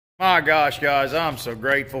My gosh, guys, I'm so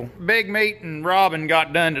grateful. Big meat and robbing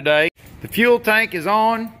got done today. The fuel tank is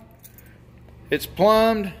on. It's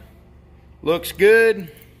plumbed. Looks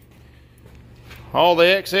good. All the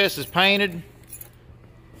excess is painted.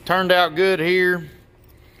 Turned out good here.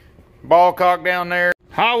 Ball cock down there.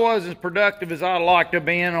 I wasn't as productive as I'd like to have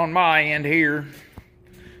been on my end here.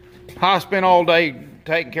 I spent all day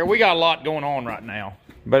taking care. We got a lot going on right now.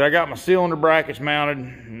 But I got my cylinder brackets mounted,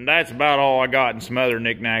 and that's about all I got, and some other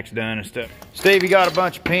knickknacks done and stuff. Stevie got a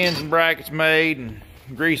bunch of pins and brackets made and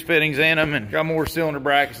grease fittings in them, and got more cylinder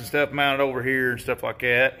brackets and stuff mounted over here and stuff like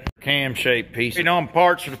that. Cam shaped piece. You know,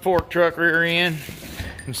 parts for the fork truck rear end.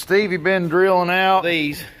 And Stevie been drilling out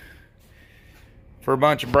these for a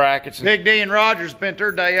bunch of brackets. Big D and Roger spent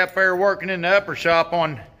their day up there working in the upper shop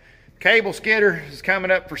on cable skidder. Is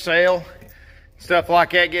coming up for sale. Stuff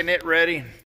like that, getting it ready.